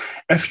donor.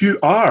 If you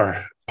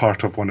are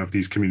part of one of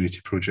these community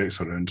projects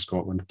around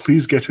Scotland,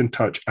 please get in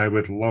touch. I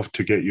would love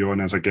to get you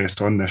on as a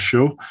guest on this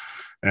show,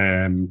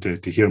 to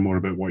hear more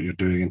about what you're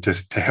doing and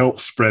to help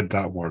spread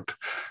that word.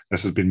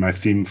 This has been my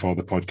theme for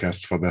the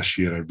podcast for this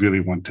year. I really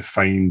want to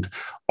find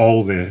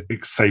all the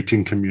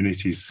exciting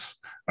communities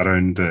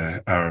around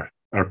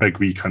our big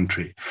wee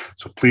country.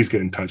 So please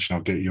get in touch and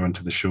I'll get you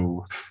onto the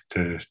show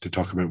to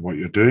talk about what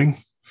you're doing.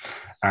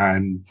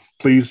 And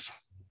please,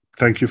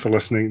 thank you for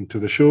listening to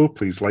the show.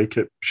 Please like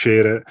it,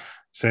 share it,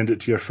 send it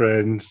to your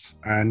friends,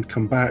 and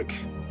come back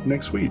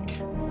next week.